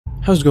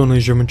How's it going,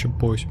 ladies and gentlemen? Your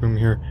boy Superhemi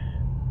here,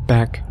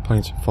 back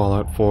playing some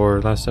Fallout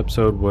 4. Last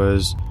episode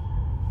was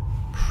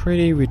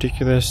pretty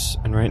ridiculous,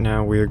 and right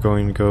now we are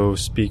going to go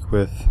speak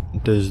with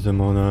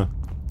Desdemona,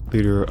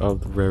 leader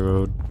of the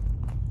railroad.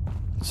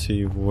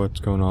 See what's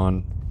going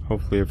on.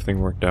 Hopefully everything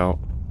worked out.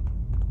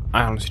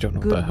 I honestly don't know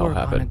what the hell Good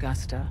work, happened.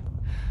 Augusta.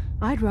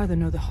 I'd rather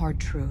know the hard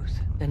truth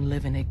than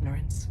live in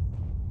ignorance.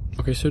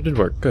 Okay, so it did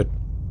work. Good.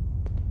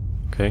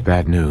 Okay.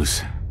 Bad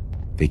news.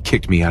 They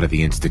kicked me out of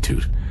the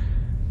Institute.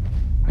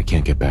 I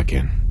can't get back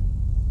in.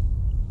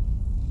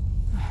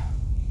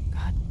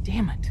 God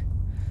damn it.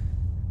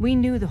 We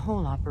knew the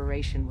whole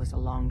operation was a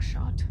long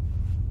shot.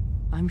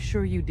 I'm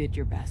sure you did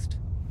your best.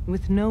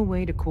 With no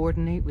way to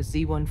coordinate with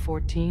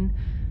Z-114,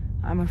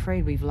 I'm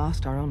afraid we've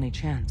lost our only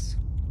chance.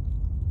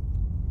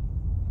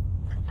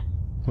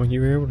 Well,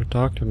 you were able to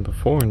talk to him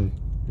before, and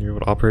you were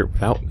able to operate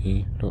without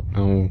me. I don't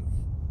know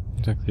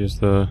exactly is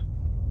the...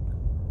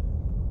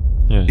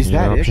 Yeah, Is any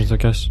that other it? options, I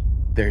guess?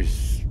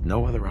 There's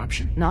no other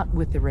option? Not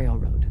with the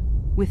railroad.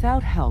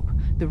 Without help,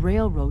 the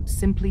railroad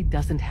simply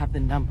doesn't have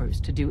the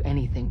numbers to do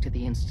anything to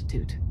the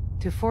Institute.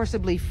 To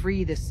forcibly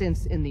free the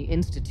synths in the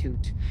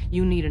Institute,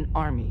 you need an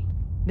army.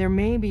 There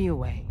may be a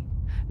way.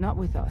 Not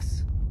with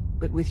us,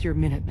 but with your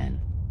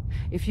Minutemen.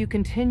 If you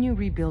continue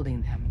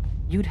rebuilding them,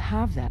 you'd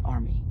have that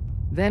army.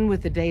 Then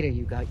with the data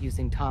you got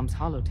using Tom's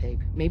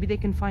holotape, maybe they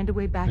can find a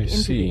way back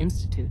into the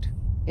Institute.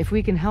 If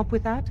we can help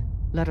with that,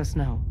 let us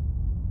know.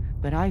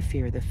 But I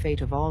fear the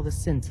fate of all the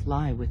synths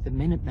lie with the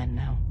Minutemen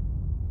now.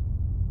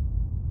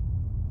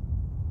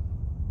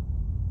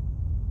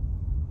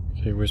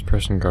 Okay, where's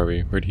Preston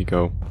Garvey? Where'd he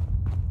go?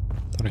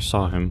 Thought I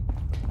saw him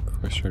before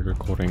I started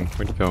recording.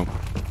 Where'd he go?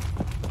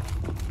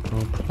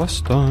 Oh,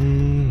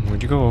 Preston!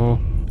 Where'd you go?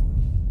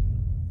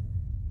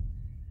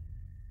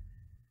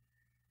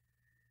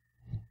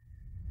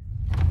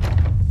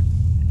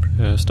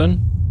 Preston?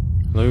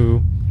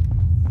 Hello?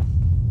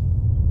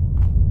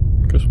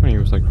 I guess when he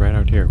was like right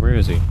out here. Where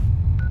is he?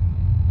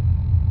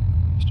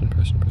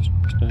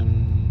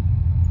 Preston.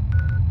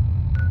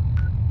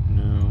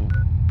 No.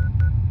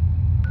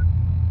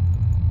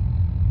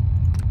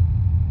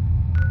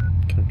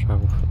 Can I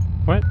travel?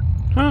 What?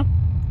 Huh?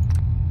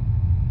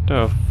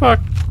 The fuck?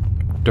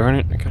 Darn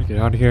it! I gotta get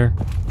out of here.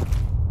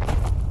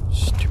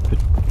 Stupid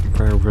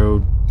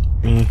railroad,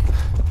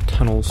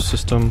 tunnel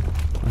system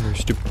under a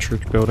stupid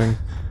church building.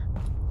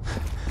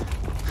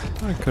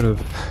 I could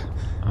have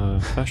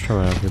fast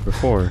traveled out of here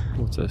before.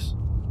 What's this?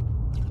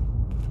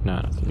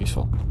 Nah, nothing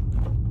useful.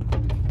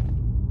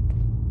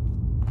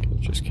 Okay,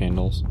 it's just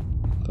candles.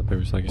 Thought there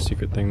was like a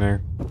secret thing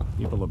there.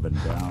 People have been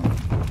down.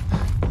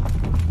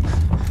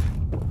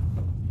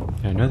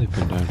 Yeah, I know they've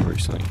been down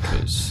recently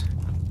because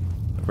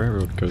the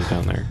railroad goes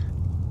down there.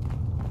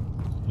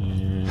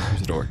 And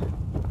here's the door.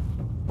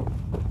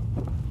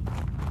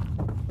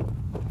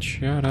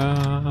 Shut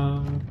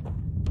up.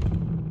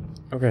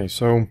 Okay,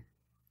 so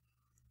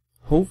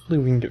hopefully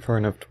we can get far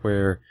enough to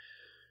where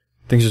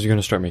things are going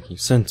to start making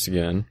sense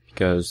again,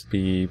 because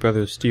the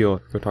Brothers of Steel,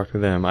 if we go talk to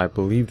them, I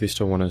believe they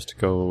still want us to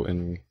go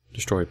and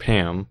destroy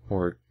Pam,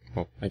 or,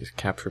 well, I guess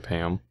capture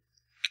Pam.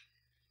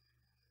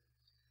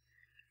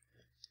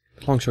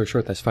 Long story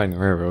short, that's fighting the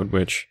railroad,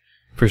 which,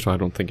 first of all, I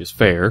don't think is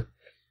fair,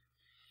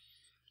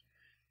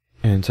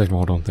 and second of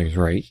all, I don't think is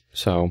right,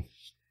 so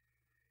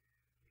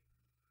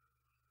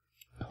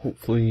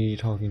hopefully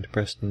talking to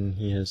Preston,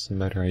 he has some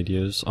better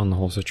ideas on the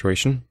whole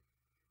situation.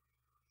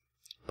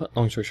 But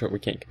long story short, we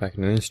can't get back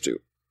in the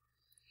Institute.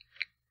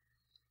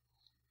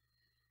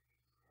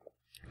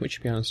 Which,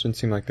 to be honest, didn't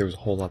seem like there was a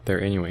whole lot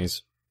there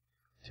anyways.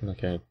 Seemed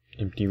like an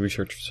empty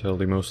research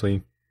facility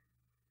mostly.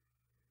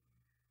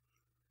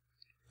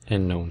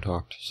 And no one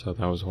talked, so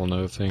that was a whole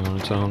nother thing on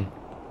its own.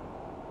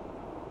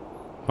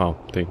 Well,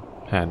 they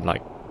had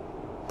like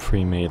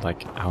pre-made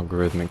like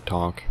algorithmic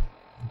talk.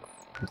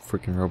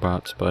 Freaking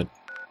robots, but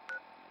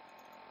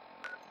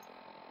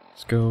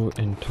let's go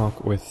and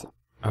talk with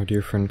our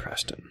dear friend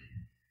Preston.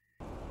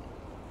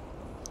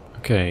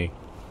 Okay,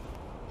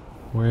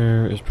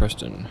 where is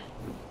Preston?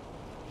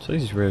 So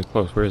he's really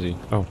close. Where is he?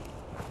 Oh,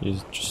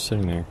 he's just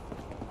sitting there.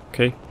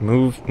 Okay,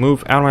 move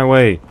out of my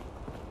way.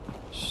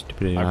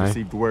 Stupid AI. I've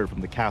received word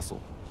from the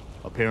castle.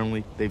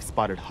 Apparently, they've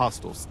spotted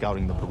hostiles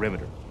scouting the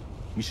perimeter.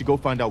 We should go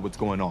find out what's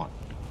going on.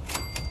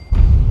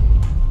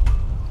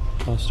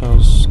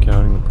 Hostiles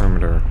scouting the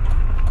perimeter.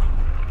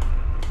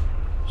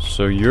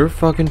 So you're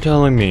fucking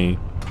telling me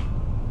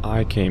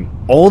I came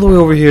all the way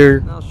over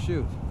here I'll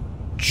shoot.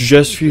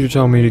 just for you to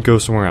tell me to go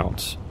somewhere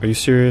else? Are you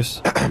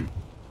serious?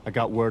 I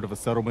got word of a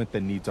settlement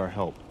that needs our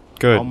help.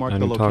 Good. I'll mark I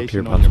the need to talk to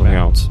you location about on your something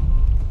map. else.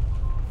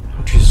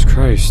 Oh, Jesus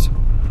Christ.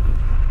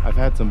 I've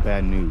had some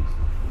bad news.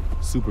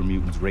 Super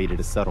mutants raided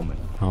a settlement.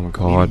 Oh my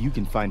God. Maybe you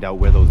can find out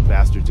where those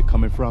bastards are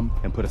coming from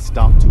and put a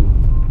stop to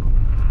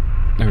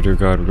it. Oh dear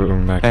God, we're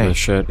going back to this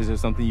shit. Is there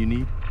something you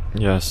need?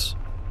 Yes.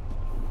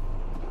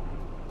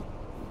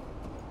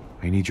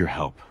 I need your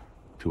help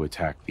to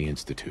attack the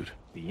Institute.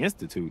 The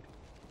Institute?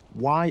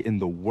 Why in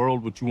the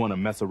world would you want to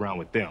mess around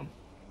with them?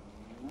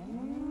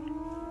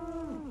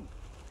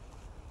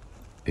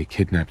 They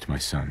kidnapped my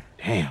son.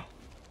 Damn.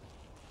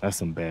 That's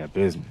some bad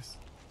business.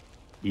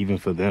 Even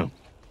for them.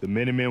 The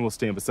Minutemen will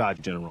stand beside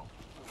you, General.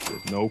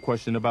 There's no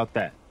question about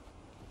that.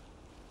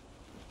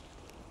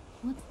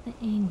 What's the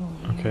angle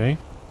here? Okay.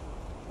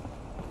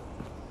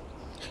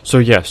 So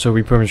yeah, so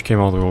we pretty much came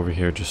all the way over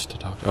here just to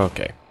talk.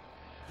 Okay.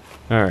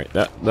 Alright,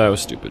 that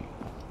was stupid.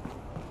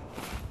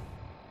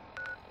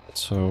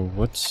 So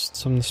what's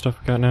some of the stuff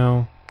we got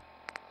now?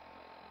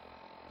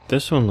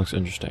 This one looks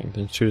interesting.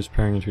 The Institute is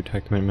preparing to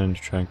attack the Minutemen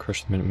to try and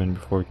crush the Minutemen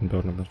before we can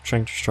build enough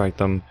strength to strike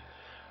them.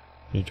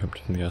 We need to jump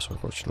to the gas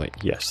unfortunately.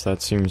 Yes,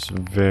 that seems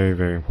very,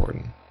 very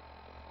important.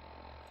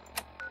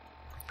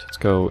 Let's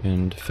go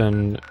and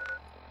defend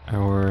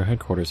our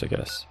headquarters, I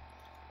guess.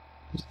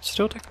 Is it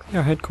still technically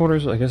our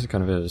headquarters? I guess it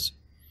kind of is.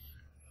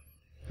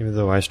 Even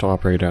though I still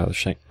operate out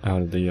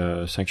of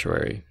the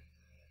sanctuary.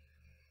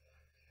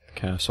 The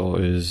castle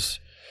is,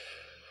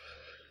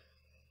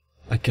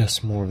 I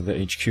guess, more of the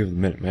HQ of the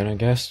Minutemen, I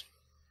guess.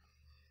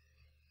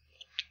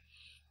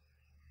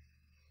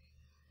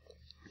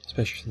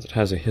 Especially since it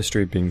has a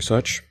history of being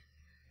such.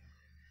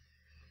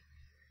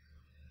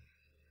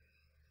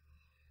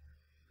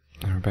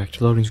 And we're back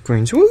to loading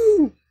screens.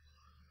 Woo!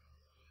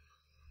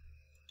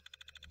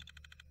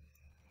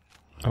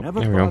 Oh,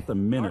 Never there we thought go. the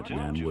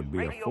Minutemen would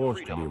be a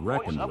force to be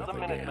reckoned with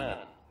again. I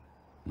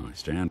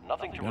stand.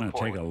 Gonna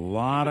take a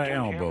lot of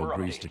elbow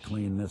grease to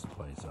clean this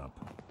place up.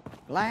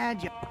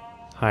 Glad you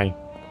Hi.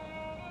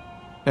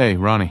 Hey,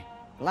 Ronnie.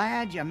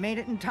 glad you made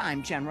it in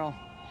time, General.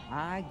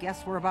 I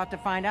guess we're about to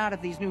find out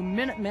if these new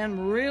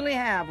Minutemen really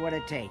have what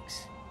it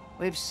takes.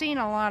 We've seen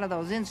a lot of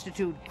those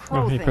Institute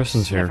crow Oh, hey, things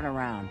Preston's here. sniffing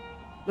around.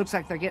 Looks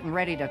like they're getting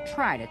ready to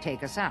try to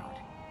take us out.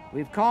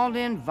 We've called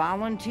in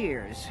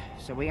volunteers,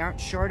 so we aren't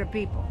short of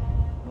people.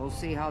 We'll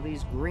see how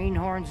these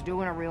greenhorns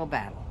do in a real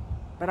battle.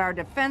 But our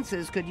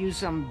defenses could use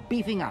some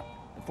beefing up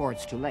before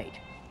it's too late.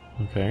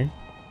 Okay.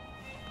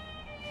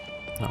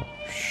 Oh,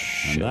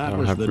 shit. And I that don't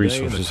was have the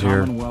resources day the here.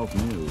 Commonwealth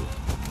knew the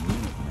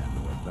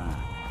Minutemen were back.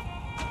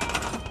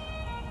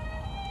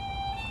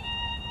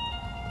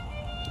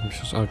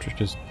 Resource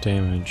object is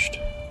damaged.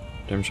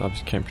 Damaged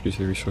objects can't produce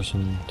the resource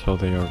until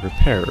they are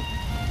repaired.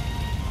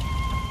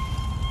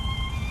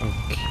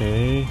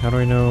 Okay, how do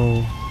I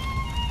know?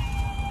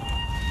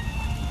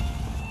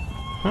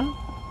 Huh?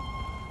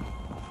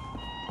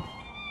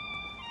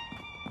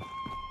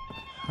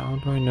 How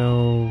do I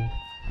know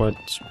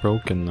what's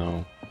broken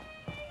though?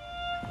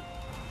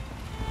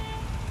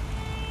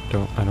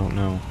 I don't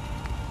know.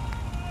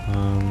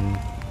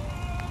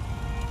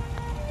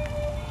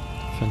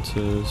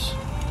 Fences.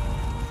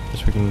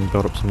 Guess we can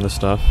build up some of this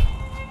stuff.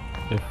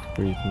 If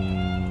we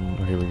can...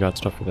 Okay, we got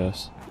stuff for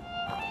this.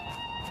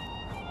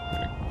 I'm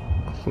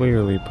gonna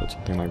clearly put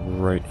something like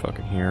right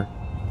fucking here.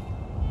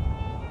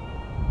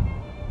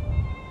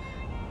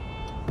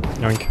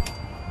 Yoink.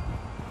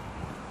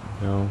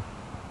 No.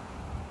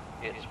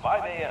 It's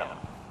 5 a.m.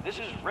 This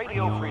is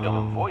Radio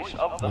Freedom, voice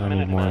of the I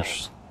need more Minutemen.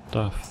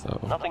 stuff though.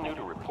 Nothing new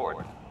to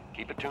report.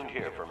 Keep it tuned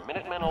here for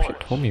Minutemen If you alerts.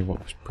 told me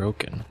what was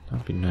broken,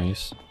 that'd be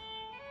nice.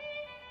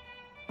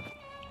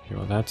 Okay,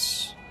 well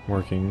that's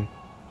working.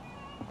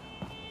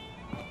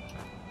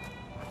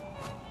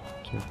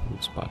 It's a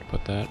good spot to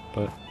put that,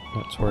 but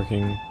that's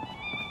working.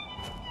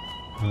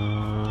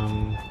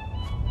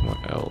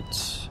 What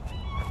else?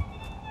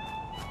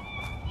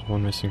 There's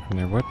one missing from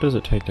there. What does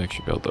it take to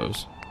actually build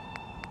those?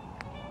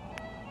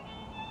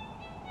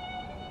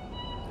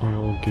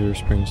 Oil, gear,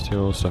 spring,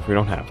 steel, stuff we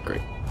don't have.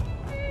 Great.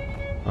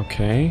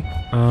 Okay.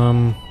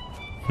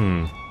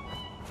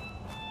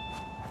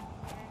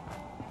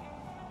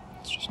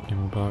 It's just an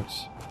ammo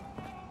box.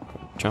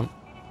 Jump.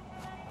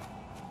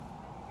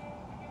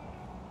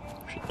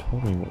 She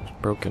told me what was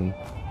broken.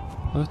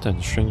 Well, that's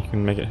interesting. You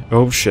can make it.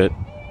 Oh shit.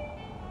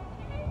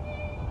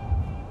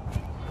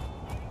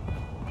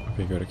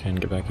 Okay, good. I can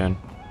get back in.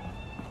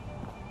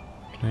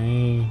 Can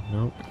I?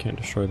 Nope. I can't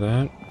destroy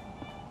that.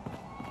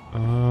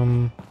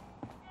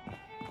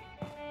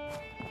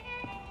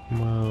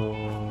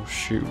 Well,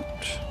 shoot.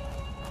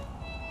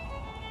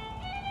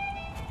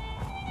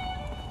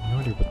 No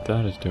idea what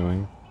that is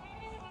doing.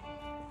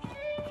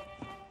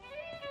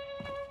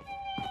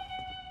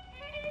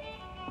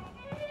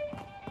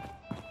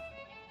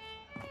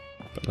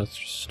 But let's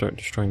just start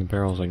destroying the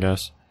barrels, I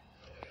guess.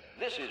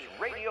 This is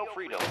Radio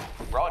Freedom,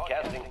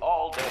 broadcasting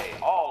all day,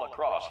 all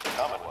across the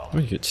Commonwealth. Oh,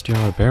 you get steel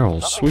out of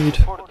barrels. Nothing to Sweet.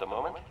 report at the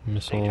moment.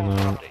 Missile, Stay tuned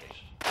for no. updates.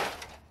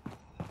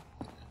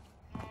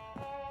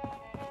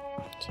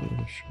 So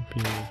there should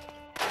be...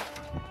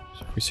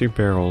 So if we see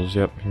barrels,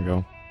 yep, here we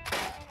go.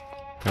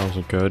 Barrels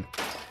are good.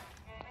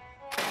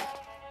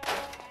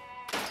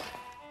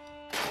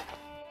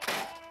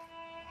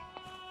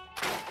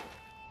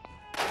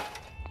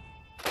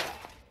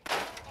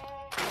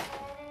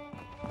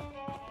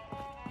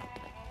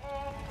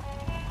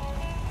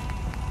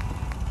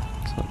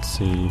 So let's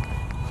see.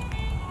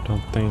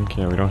 Don't think,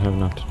 yeah, we don't have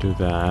enough to do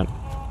that.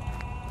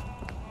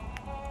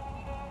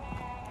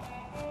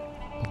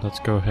 Let's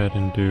go ahead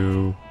and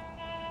do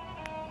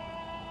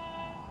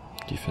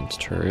defense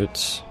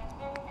turrets.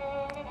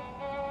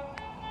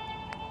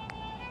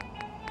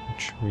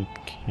 which we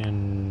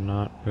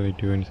cannot really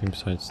do anything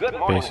besides Good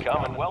morning, basic.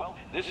 Commonwealth.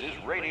 This is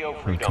Radio We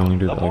Freedom. can only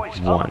do The that like voice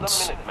of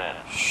once. the Minutemen.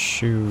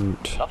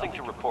 Shoot. Nothing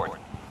to report.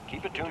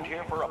 Keep it tuned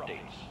here for updates.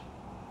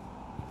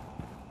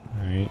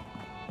 Alright.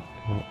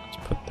 Well, let's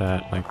put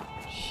that like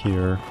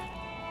here.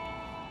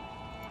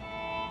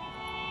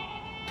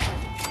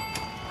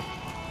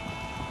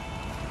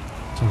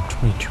 It's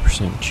only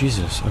 22%.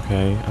 Jesus.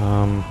 Okay.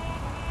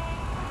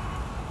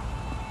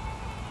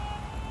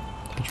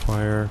 Touch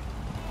wire.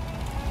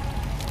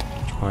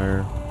 Touch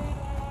wire.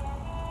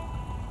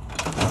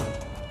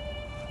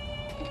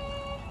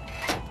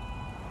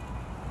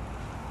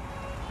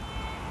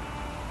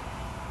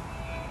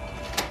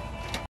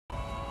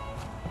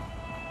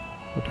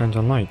 What turns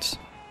on lights?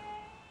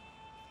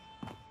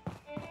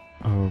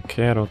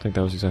 Okay, I don't think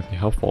that was exactly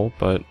helpful,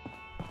 but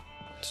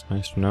it's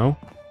nice to know.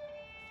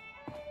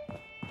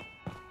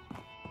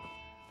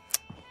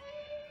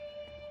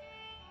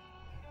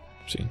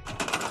 Let's see.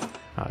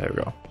 Ah, there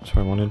we go. That's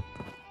what I wanted.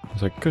 I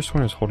was like, could have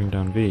sworn I was holding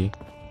down V.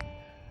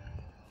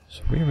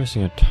 So we are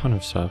missing a ton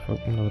of stuff. Oh,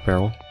 another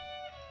barrel.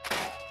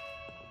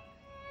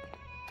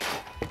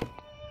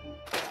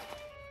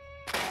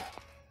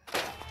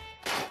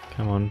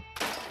 Come on.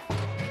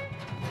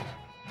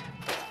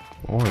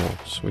 Oil,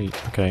 sweet,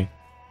 okay.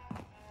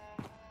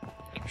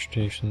 Gear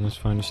station, that's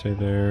fine to stay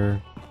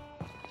there.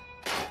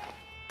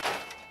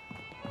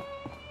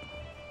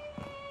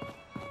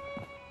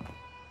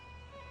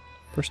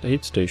 First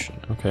aid station,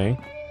 okay.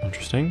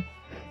 Interesting.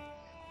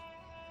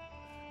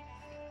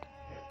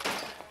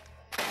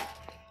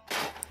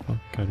 Oh,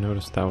 I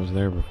noticed that was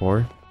there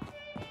before.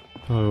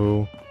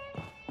 Hello.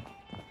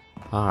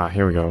 Ah,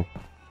 here we go.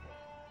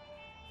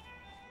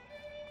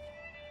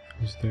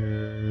 Is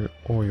there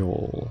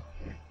oil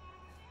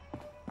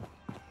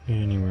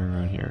anywhere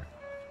around here?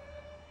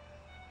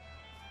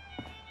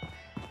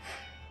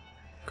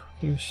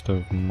 Cooking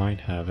stove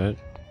might have it.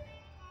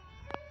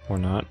 Or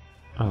not.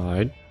 I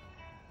lied.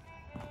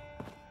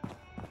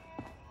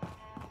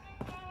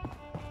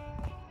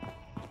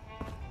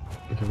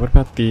 Okay, what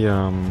about the,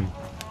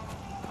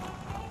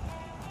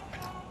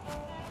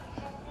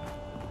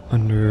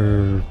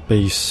 under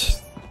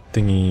base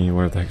thingy,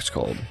 whatever the heck it's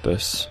called,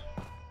 this?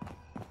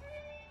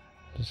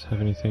 Does it have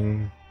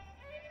anything?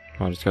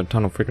 Oh, it's got a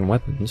ton of freaking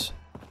weapons.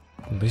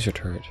 A laser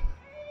turret.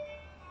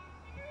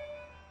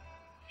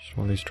 Just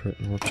one laser turret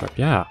in the workshop.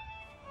 Yeah!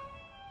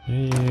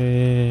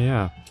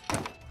 Yeah.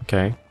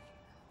 Okay.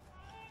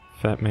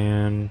 Fat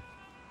man.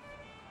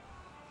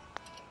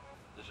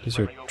 These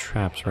are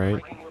traps,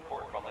 right?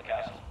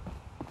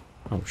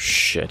 Oh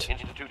shit.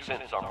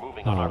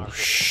 Oh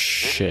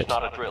shit.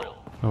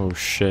 Oh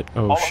shit.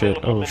 Oh shit.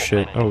 Oh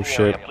shit. Oh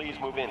shit. Please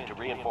move in to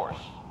reinforce.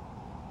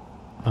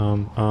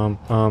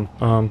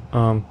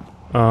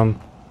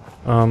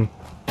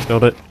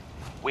 Build it.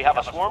 We have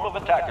a swarm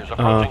of attackers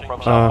approaching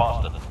from South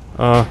Boston.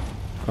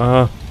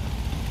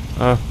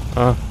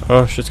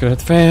 Shit's gonna hit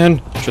the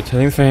fan. Shit's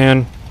hitting the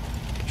fan.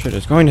 Shit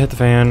is going to hit the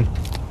fan.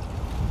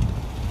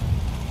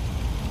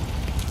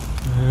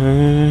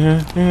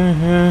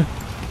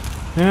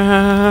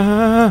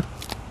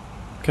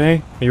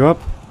 Okay, are you up?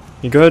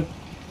 You good? Do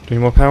you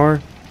need more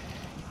power?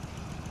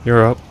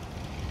 You're up.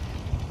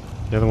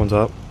 The other one's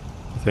up,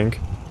 I think.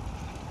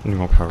 I need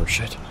more power.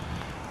 Shit.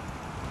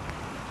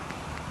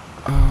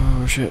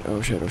 Oh shit,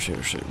 oh shit, oh shit,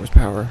 oh shit. Where's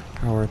power?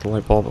 Power at the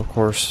light bulb, of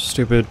course.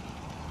 Stupid.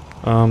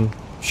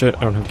 Shit,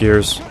 I don't have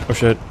gears. Oh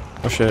shit,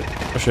 oh shit,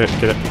 oh shit,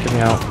 get me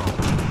out.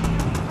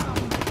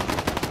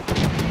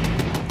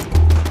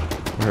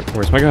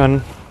 Where's my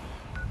gun?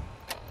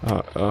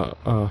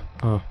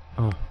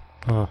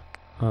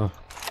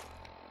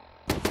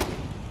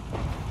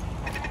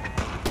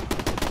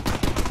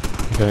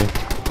 Okay,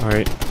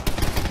 alright.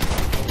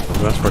 Well,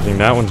 that's working,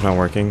 that one's not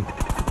working.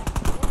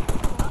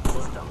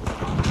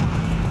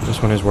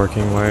 This one is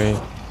working, why?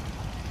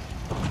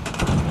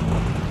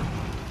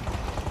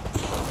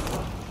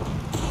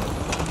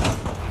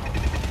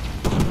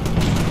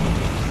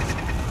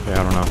 Okay,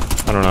 I don't know.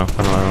 I don't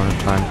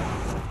have time.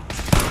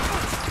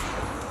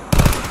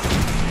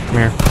 Come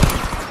here.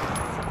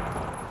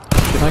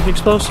 You like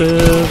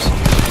explosives?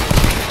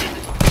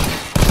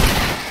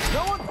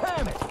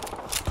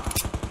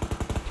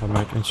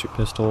 Automatic instant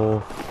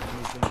pistol.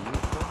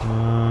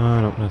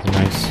 Nope, nothing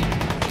nice.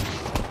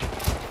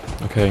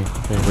 Okay,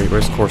 wait,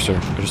 where's Corsair?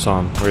 I just saw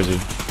him. Where is he?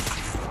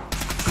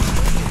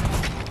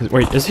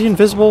 Wait, is he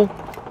invisible?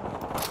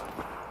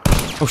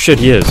 Oh shit,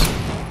 he is.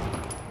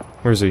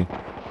 Where is he?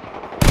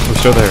 We're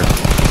still there.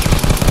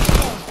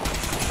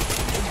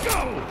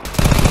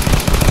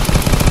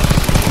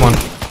 Come on.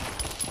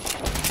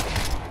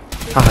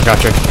 Haha,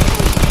 gotcha.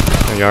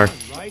 There you are.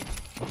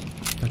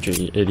 Gotcha,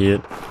 you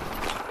idiot.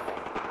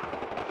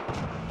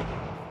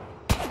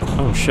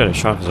 Oh shit, I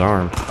shot his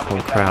arm.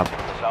 Holy crap.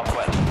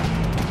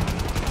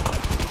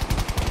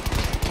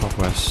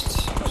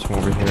 Southwest. So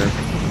over here.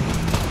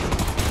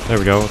 There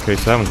we go. Okay,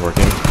 so that one's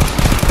working.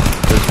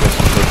 There's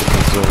some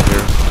defenses over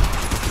here.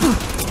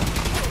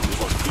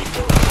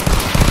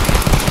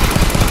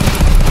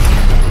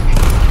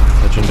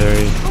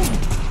 Legendary.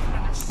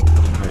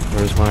 Alright,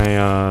 Where's my,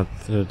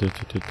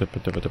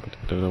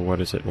 what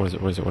is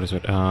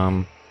it?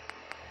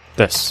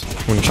 This.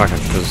 Wooden shotgun,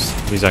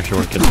 because these actually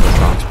work against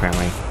electronics,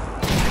 apparently.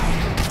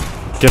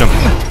 Get him!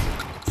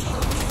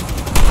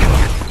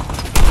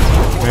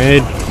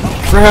 Grenade!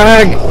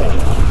 Frag!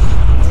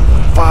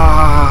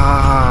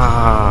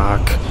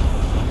 Fuck!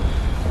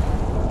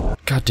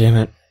 God damn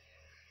it.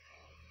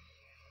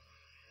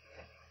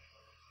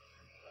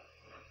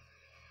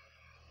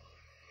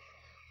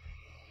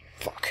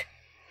 Fuck.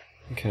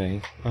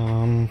 Okay,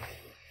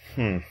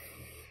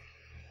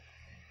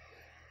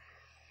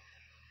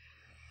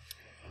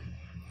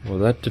 Well,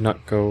 that did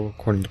not go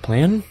according to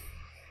plan.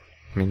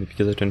 Mainly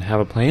because I didn't have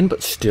a plan,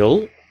 but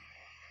still.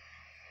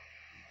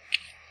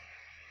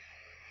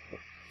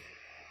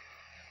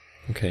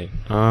 Okay,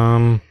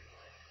 I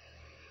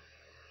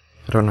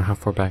don't know how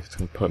far back it's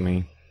gonna put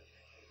me.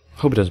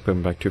 Hope it doesn't put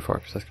me back too far,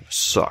 because that's gonna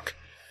suck.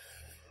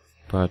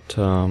 But,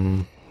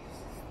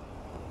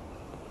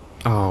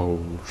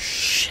 oh,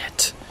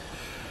 shit.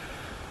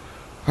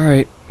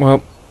 Alright,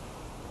 well.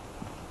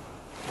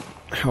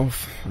 How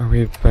are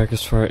we back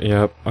as far?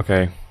 Yep,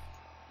 okay.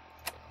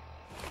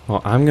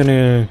 Well, I'm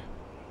gonna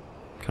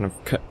kind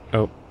of cut.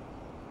 Oh.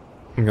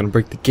 I'm gonna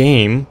break the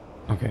game.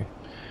 Okay.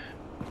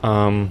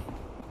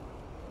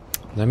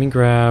 Let me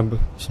grab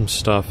some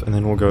stuff and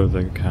then we'll go to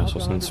the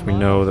castle since we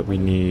know that we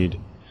need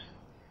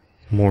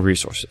more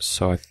resources.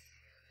 So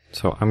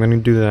I'm gonna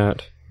do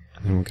that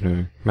and then we're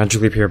gonna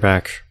magically appear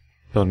back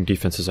building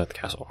defenses at the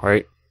castle,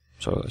 alright?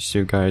 So I'll see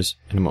you guys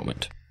in a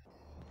moment.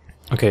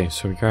 Okay,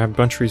 so we grabbed a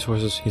bunch of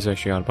resources. He's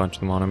actually got a bunch of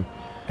them on him.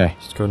 Okay,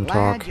 let's go ahead and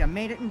talk. Glad you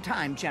made it in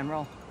time,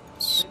 General.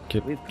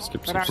 Skip.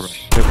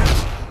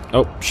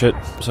 Oh, shit.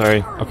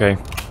 Sorry. Okay.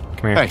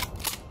 Come here. Hey.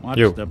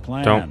 What's the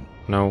plan? Don't.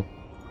 No.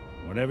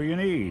 Whatever you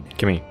need.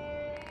 Give me.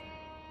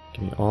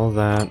 Give me all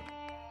that.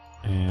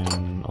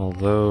 And all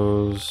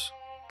those.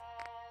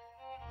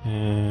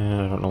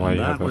 And I don't know why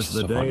you have most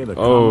of the stuff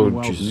on.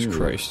 Oh, Jesus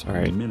Christ.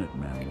 Alright.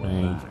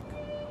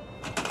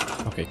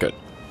 Okay, good.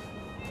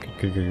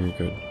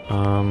 Good.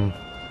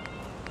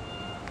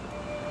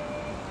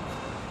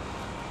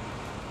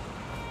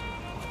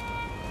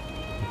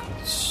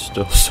 It's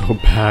still so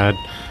bad.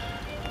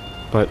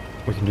 But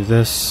we can do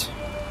this.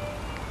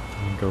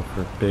 And go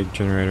for a big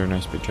generator,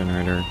 nice big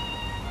generator.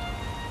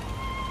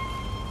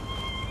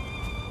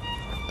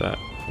 Put that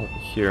over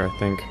here, I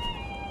think.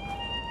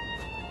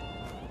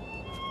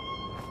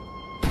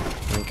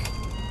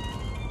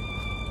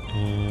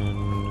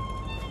 And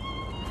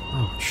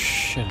oh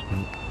shit, I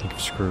didn't think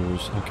of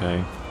screws.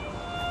 Okay.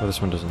 Well,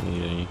 this one doesn't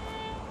need any.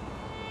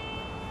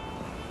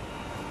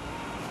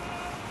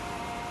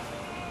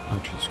 Oh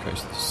Jesus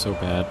Christ, this is so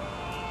bad.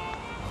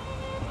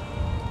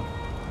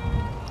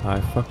 I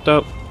fucked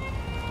up.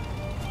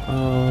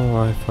 Oh,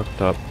 I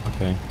fucked up.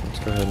 Okay, let's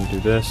go ahead and do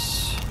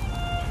this.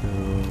 To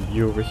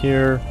you over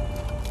here.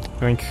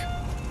 Yoink.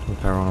 We'll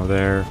power on over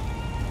there.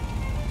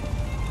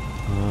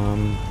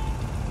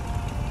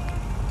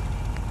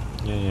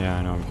 Yeah,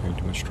 I know I'm carrying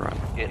too much drop.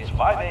 It's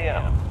 5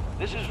 a.m.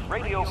 This is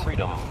Radio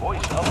Freedom,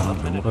 voice of the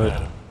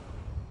Minutemen.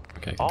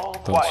 Okay, all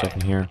throw this stuff quiet,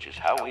 in here. which is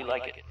how we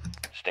like it.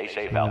 Stay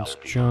safe out That's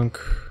there, people. junk.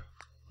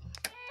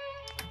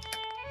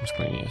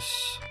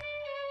 Miscellaneous.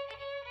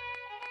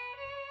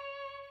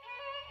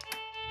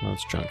 No,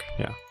 it's junk.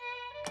 Yeah.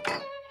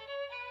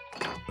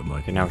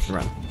 Okay, now we can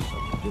run.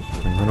 We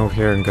can run over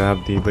here and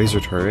grab the laser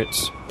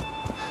turrets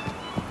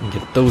and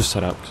get those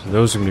set up. So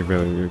those are gonna be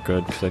really, really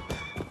good. Because I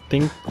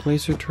think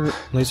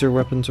laser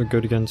weapons are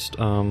good against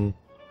what am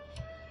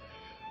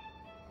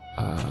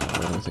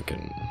I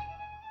thinking?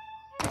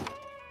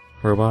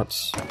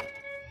 Robots,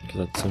 because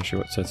that's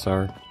essentially what sets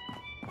are.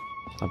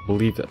 I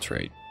believe that's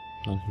right.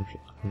 I'm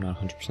not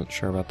 100%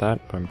 sure about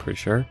that, but I'm pretty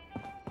sure.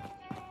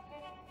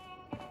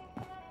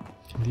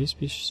 Can these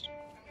be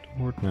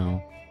stored?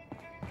 No.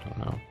 Don't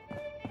know.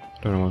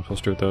 Don't know what I'm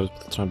supposed to do with those, but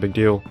that's not a big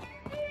deal.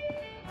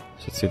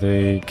 So let's see,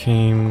 they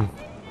came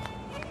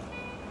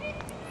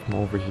from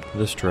over here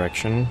this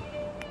direction.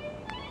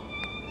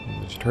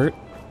 There's a turret.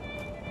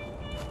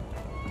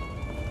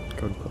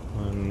 Go and put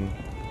one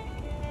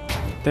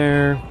right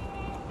there.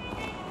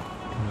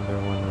 Another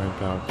one right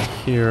about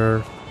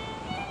here.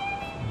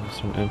 There's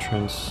an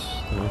entrance.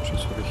 The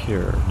entrance over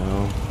here.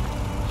 No.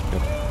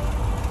 Yep.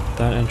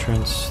 That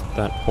entrance,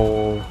 that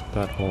hole,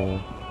 that hole.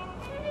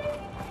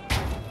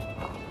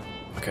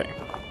 Okay.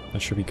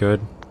 That should be good.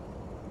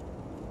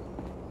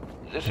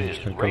 This I'm is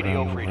just gonna go Radio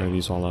down and Freedom. wire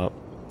these all up.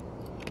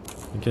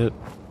 And get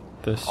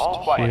this All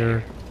to quiet here.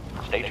 here.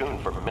 Stay tuned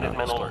for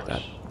Minutemen just alerts.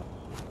 like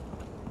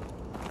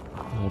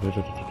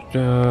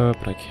that.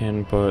 But I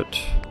can put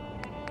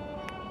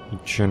a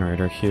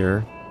generator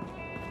here.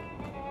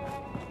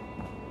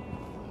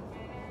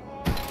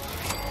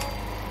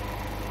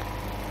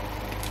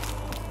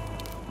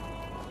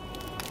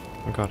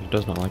 Oh god, it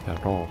does not like that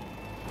at all.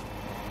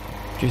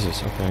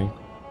 Jesus, okay.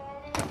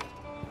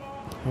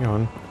 Hang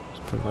on.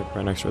 Let's put it like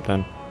right next to it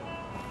then.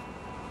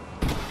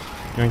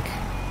 Yoink.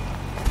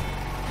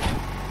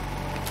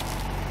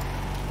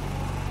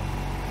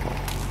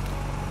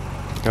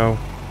 Go.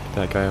 Get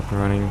that guy up and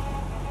running.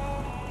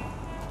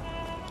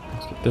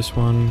 this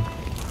one.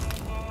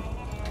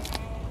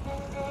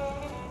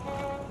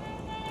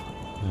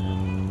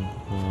 And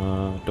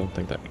don't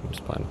think that can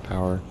supply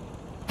power.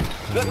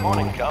 Good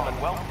morning,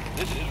 Commonwealth.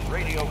 This is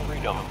Radio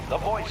Freedom, the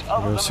voice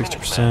of the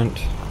 60%.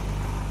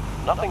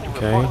 Nothing to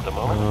Okay, report at the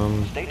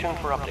moment. Stay tuned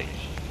for updates.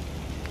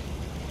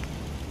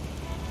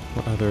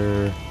 What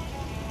other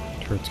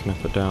turrets can I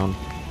put down?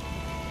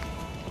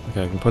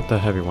 Okay, I can put the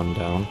heavy one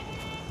down.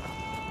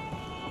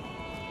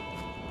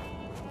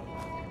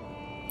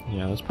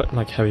 Yeah, let's put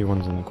like heavy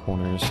ones in the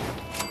corners.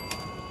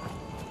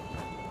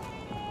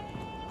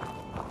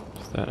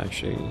 That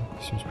actually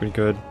seems pretty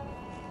good.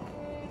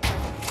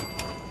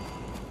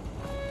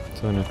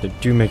 So then if they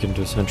do make it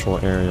into a central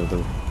area of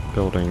the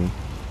building,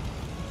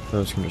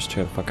 those can just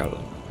tear the fuck out of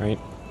them, right?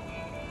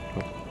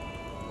 Oh.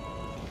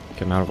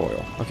 Okay, I'm out of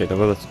oil. Okay,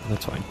 well,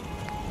 that's fine.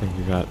 I think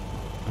we got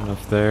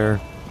enough there.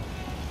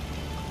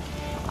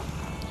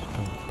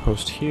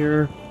 Post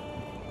here.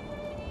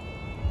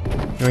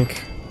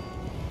 Yoink.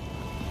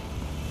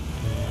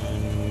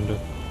 And I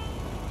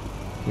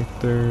think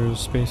there's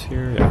space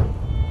here, yeah.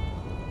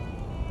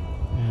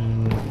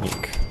 And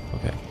yoink.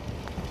 Okay.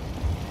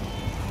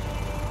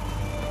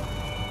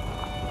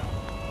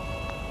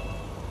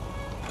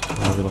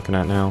 What are we looking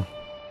at now?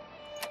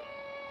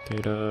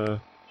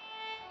 Data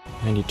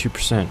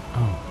 92%.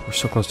 Oh, we're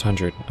so close to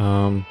 100.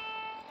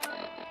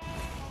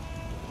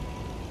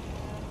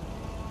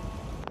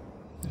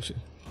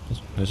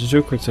 Let's just do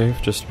a quick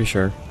save, just to be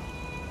sure.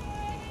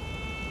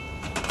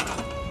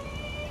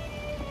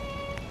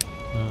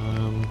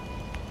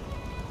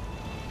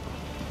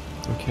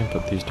 We can't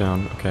put these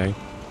down, okay.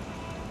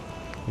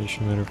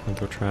 Radiation emitter,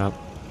 flamethrower trap.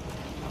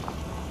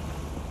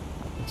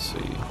 Let's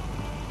see.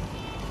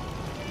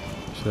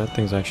 So that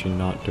thing's actually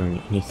not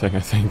doing anything, I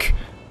think.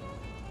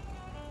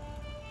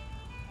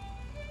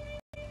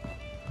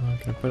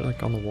 Can I put it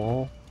like on the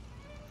wall?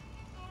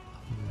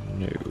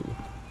 No.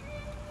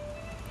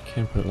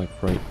 Can't put it like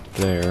right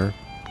there.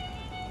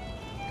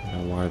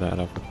 Gotta wire that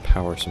up with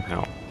power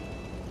somehow.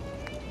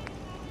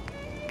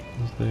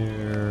 Is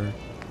there...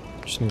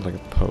 Just need like a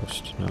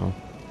post, no.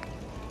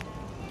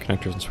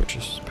 Connectors and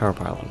switches. Power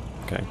pylon,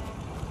 okay.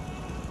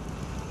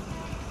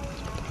 Let's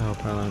put the power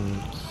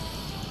pylon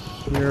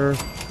here.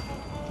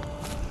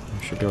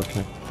 I should be able to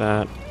connect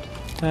that,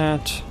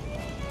 that.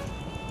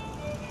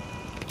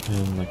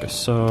 And like a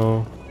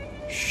so.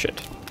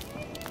 Shit.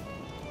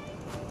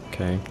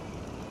 Okay.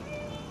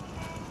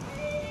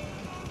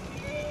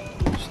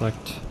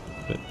 Select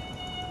a bit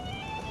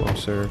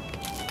closer.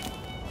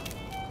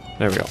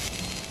 There we go.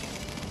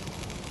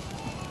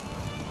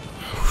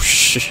 Oh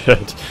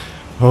shit.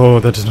 Oh,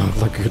 that does not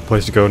look like a good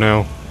place to go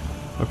now.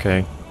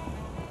 Okay.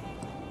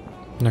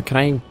 Now can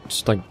I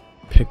just like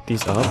pick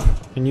these up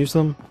and use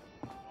them?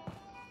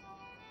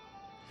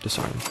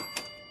 Disarm.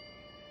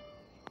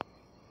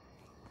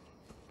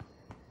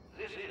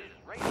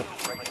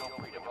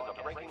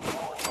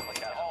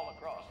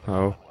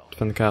 Oh,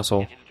 defend the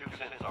castle.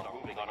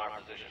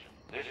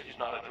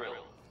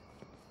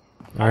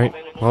 Alright,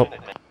 well.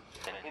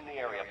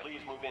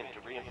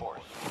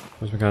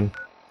 Where's my gun?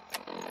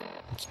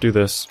 Let's do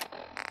this.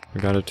 We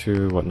got it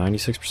to, what,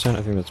 96%?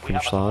 I think that's pretty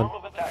solid.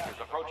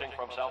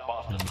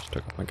 I just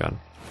took off my gun.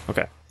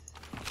 Okay.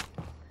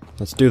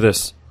 Let's do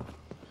this.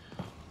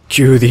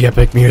 Cue the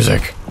epic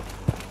music!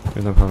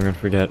 Even though I'm probably gonna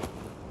forget.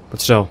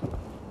 But still.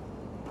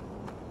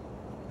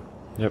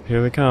 Yep,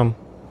 here they come.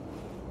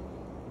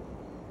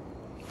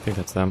 I think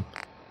that's them.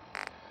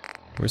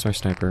 Where's my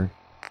sniper?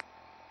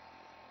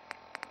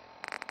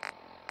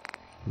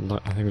 I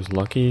think it was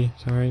Lucky,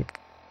 is that right?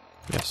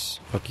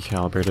 Yes, Lucky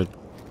calibrated.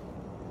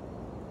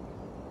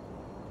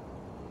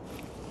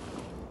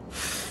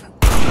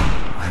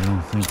 I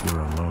don't think you're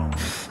alone.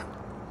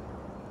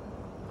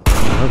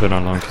 I know they're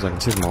not alone because I can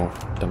see them all,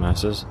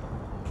 dumbasses.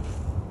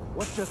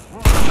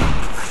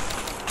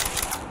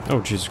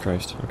 Oh, Jesus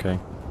Christ. Okay.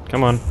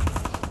 Come on.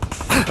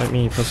 Fight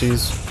me,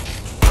 pussies.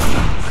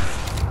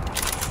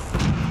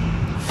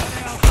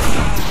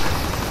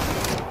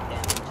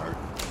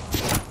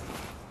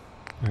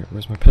 Alright,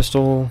 where's my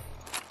pistol?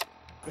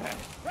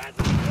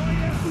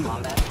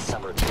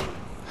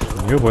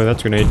 Oh boy,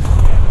 that's a grenade.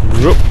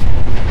 Whoop.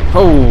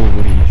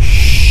 Holy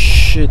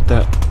shit,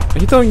 that... Are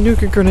you throwing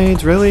nuclear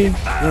grenades, really? Is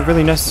that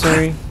really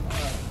necessary?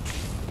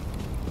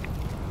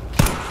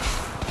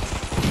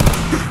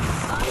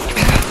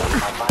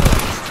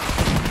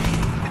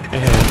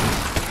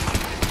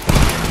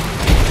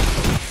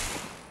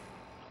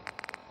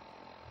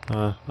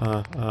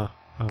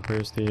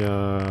 Where's the,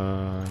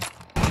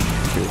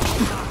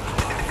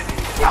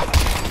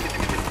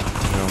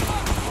 No.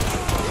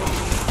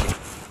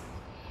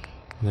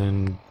 And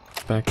then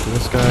back to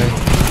this guy.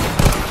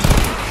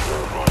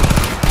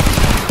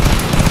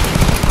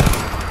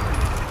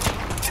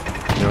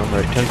 No,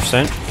 right,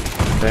 10%.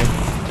 Okay.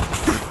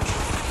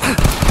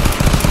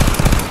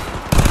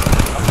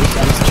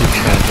 These cheap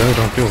cats really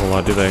don't do a whole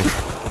lot, do they?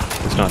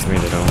 It's not to me,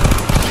 they don't.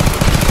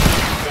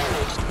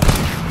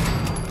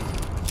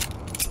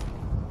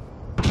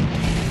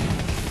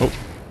 Oh,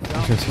 I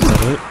was gonna see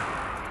satellite.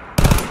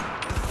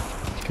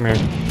 Come here.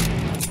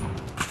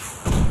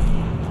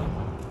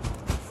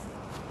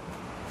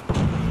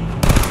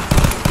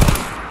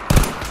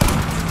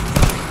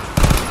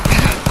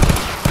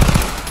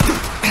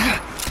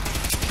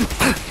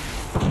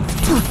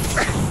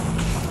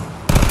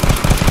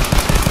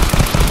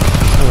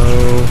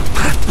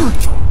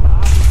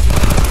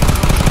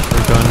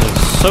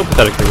 so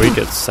pathetically weak,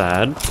 it's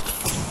sad.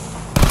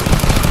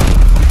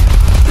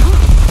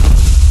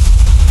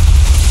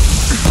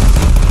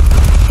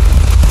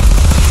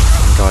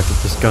 Oh god,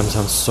 this gun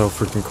sounds so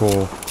freaking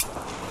cool.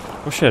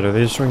 Oh shit, are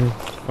they destroying...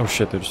 Oh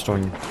shit, they're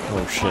destroying...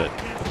 Oh shit.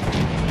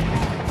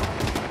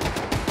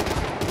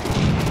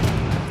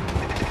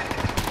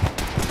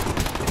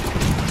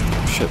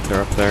 Oh shit,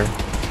 they're up there.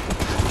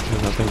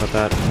 There's nothing but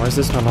that. Why is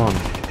this not on?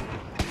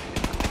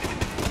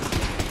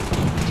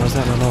 Why is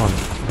that not on?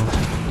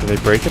 Did they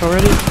break it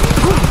already?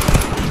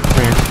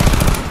 Come here.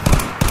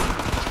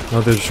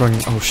 No, they're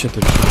destroying... Oh shit,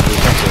 they're destroying the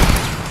defensive.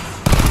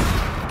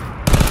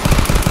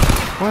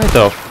 Why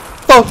the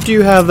fuck do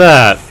you have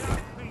that?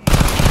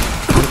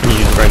 Can you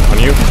use it right on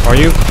you? Are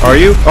you? Are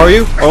you? Are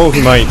you? Oh,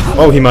 he might.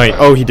 Oh, he might.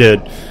 Oh, he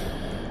did.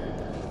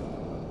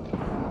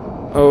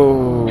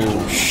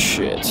 Oh,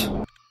 shit.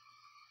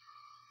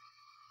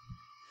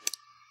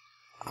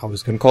 I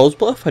was gonna call his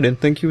bluff. I didn't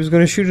think he was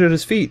gonna shoot at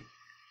his feet.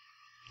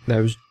 That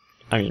was...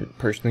 I mean,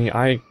 personally,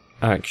 I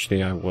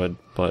would,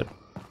 but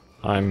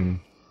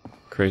I'm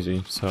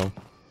crazy, so...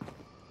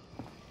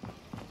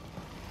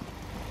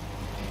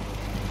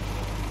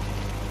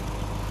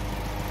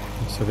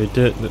 So they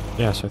did...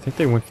 Yeah, so I think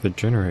they went for the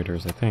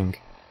generators, I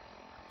think.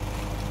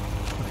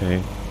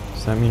 Okay.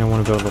 Does that mean I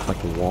want to build up,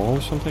 like, a wall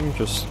or something?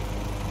 Just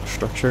a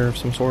structure of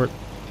some sort?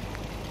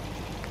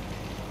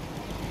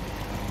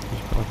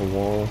 Just put, like, a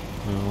wall?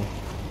 No.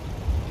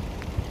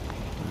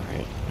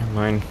 Alright, never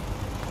mind.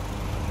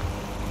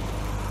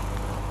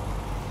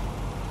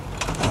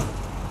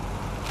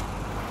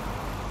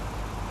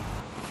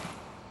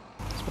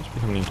 It's supposed to be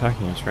somebody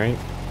attacking us, right?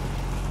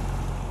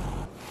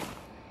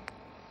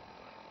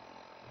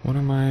 What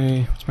am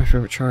I... What's my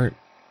favorite chart?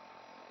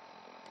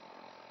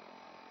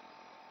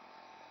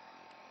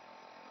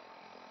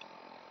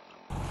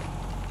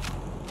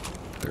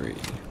 Three.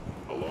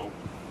 Hello?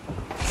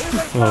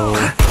 Hello.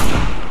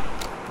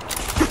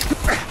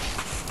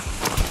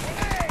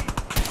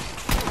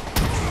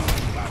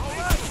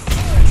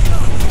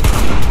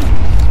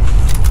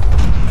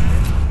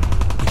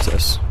 What's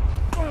this?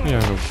 Yeah,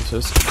 I know what this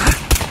is.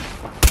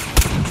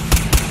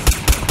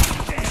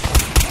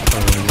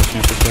 Probably the most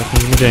useless weapon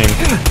in the game.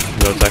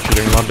 Though it's actually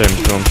doing a lot of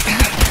damage to him.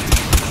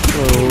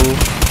 Hello.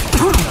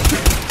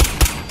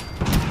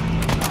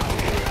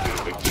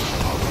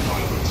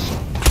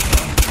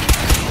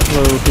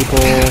 Hello,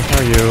 people. How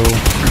are you?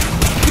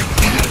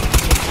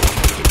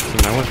 See,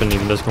 my weapon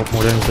even does more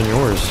damage than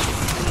yours.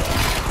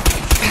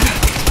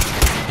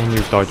 And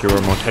you thought you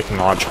were more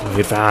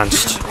technologically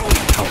advanced.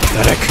 How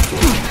pathetic.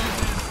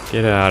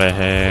 Get out of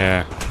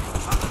here.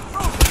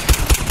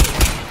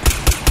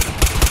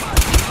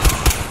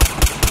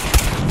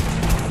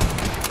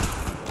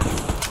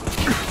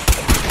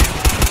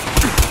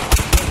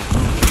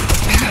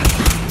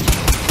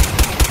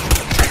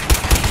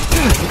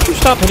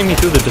 Stop hitting me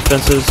through the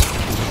defenses.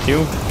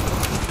 You.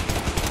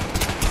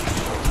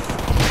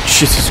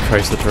 Jesus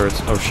Christ, the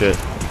turrets. Oh shit.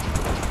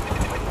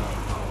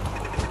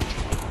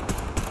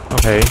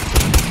 Okay.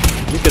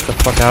 You get the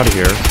fuck out of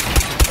here.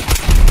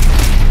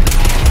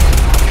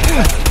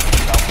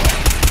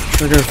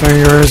 Trigger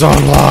finger is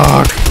on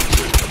lock.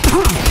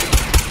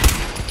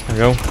 There we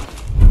go.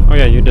 Oh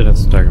yeah, you did have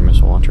the Tiger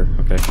missile launcher.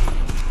 Okay.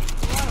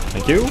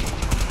 Thank you.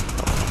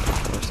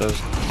 Does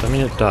that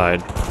mean it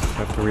died? Do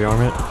I have to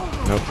rearm it?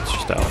 Nope, it's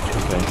just out.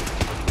 Okay.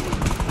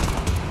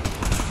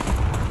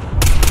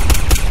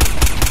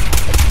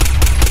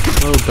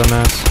 Hello,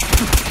 dumbass.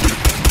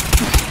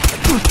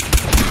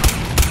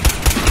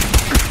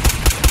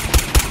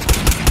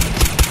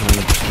 I'm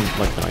just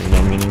like not even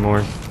enemy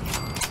anymore.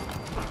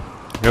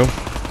 Go.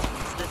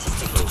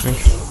 Okay.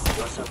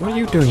 What are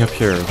you doing up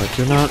here? Like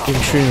you're not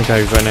even shooting the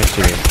guy who's right next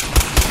to you.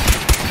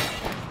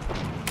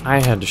 I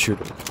had to shoot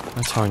him.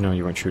 That's how I know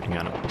you weren't shooting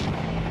at him.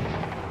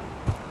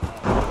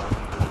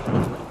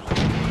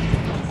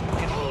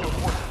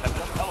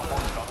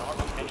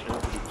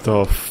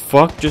 The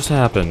fuck just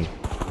happened?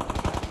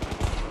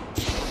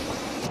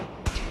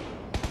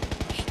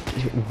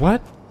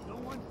 What?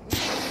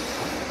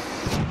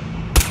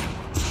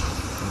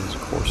 That's a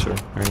courser,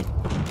 right?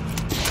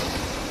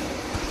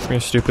 Come here,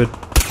 stupid.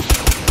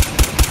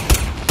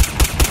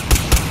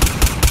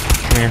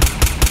 Come here.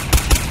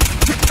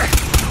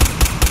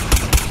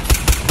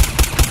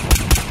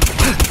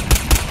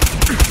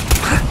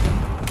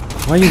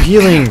 Why are you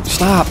healing?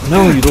 Stop!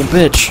 No, you little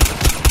bitch!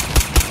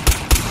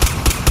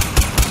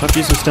 Stop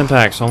using stim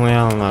packs, only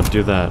I'll not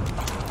do that.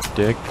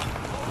 Dick.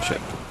 Oh, shit.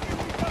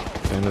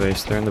 They're in the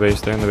base, they're in the base,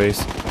 they're in the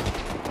base.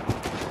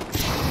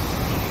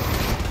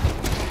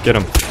 Get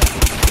him.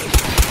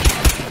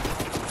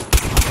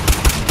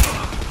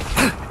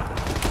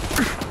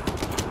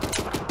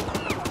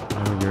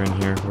 Oh, you're in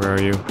here. Where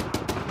are you?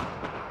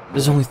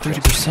 This is only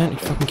 30%? Are you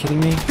fucking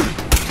kidding me?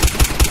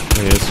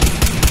 There he is.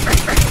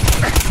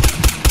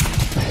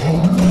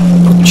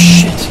 Oh,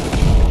 shit.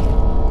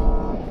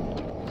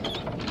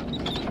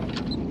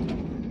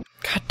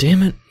 God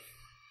damn it.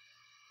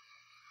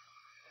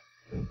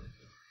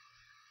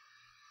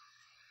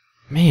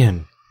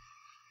 Man.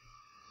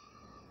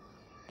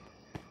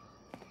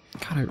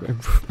 God God,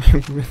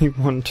 I really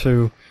want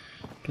to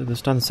get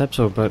this done this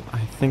episode, but I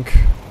think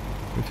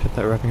we've hit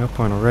that wrapping up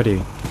point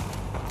already.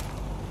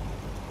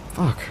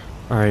 Fuck.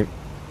 Alright.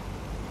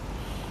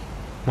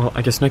 Well,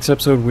 I guess next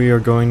episode we are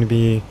going to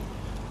be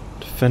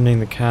defending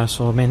the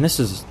castle. Man, this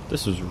is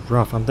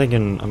rough. I'm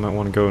thinking I might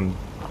want to go and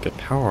get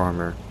power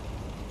armor.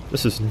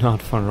 This is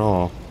not fun at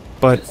all.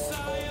 But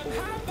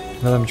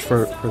without much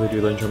further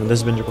ado, ladies and gentlemen,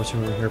 this has been your boy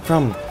here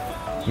from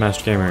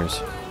Master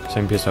Gamers.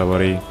 Same peace out,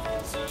 buddy.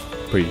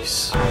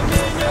 Peace.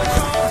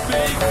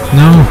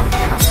 No!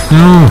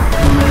 No!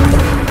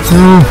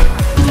 No!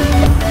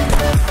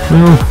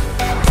 No!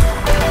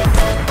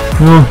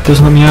 No!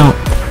 Just let me out.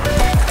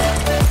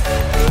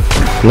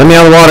 Let me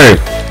out of the water!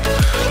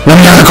 Let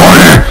me out of the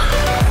corner!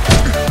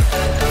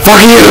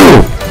 Fuck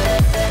you!